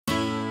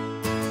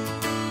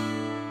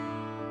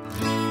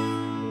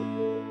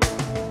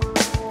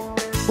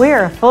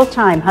We're a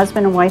full-time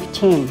husband and wife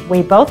team.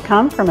 We both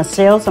come from a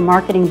sales and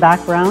marketing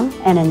background,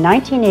 and in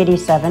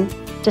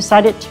 1987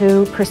 decided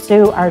to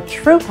pursue our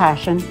true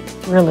passion,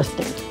 real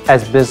estate.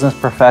 As business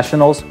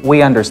professionals,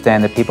 we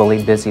understand that people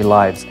lead busy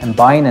lives, and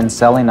buying and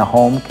selling a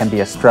home can be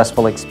a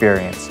stressful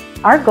experience.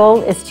 Our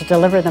goal is to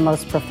deliver the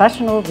most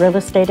professional real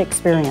estate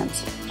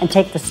experience and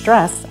take the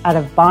stress out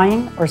of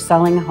buying or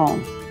selling a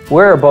home.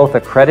 We're both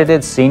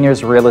accredited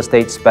seniors real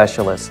estate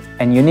specialists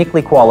and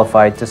uniquely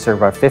qualified to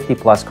serve our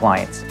 50-plus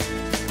clients.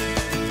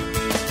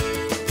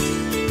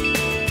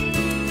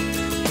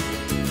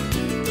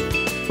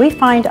 We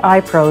find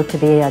iPro to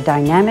be a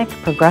dynamic,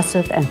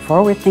 progressive, and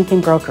forward-thinking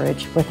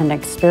brokerage with an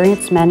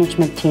experienced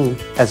management team.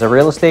 As a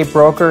real estate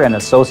broker and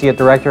associate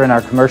director in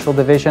our commercial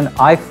division,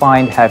 I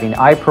find having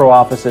iPro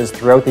offices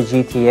throughout the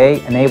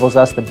GTA enables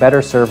us to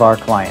better serve our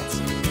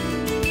clients.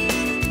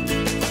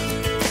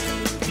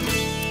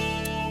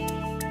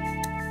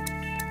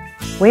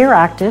 We are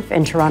active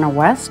in Toronto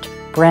West,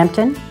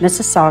 Brampton,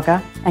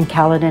 Mississauga, and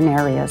Caledon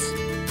areas.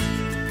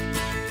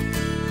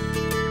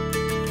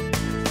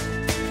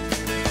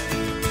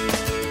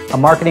 A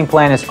marketing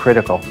plan is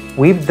critical.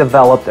 We've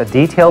developed a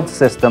detailed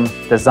system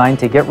designed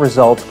to get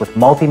results with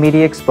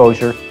multimedia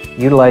exposure,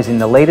 utilizing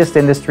the latest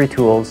industry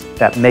tools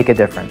that make a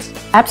difference.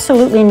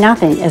 Absolutely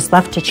nothing is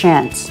left to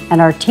chance, and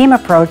our team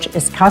approach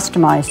is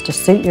customized to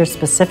suit your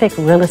specific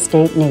real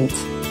estate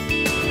needs.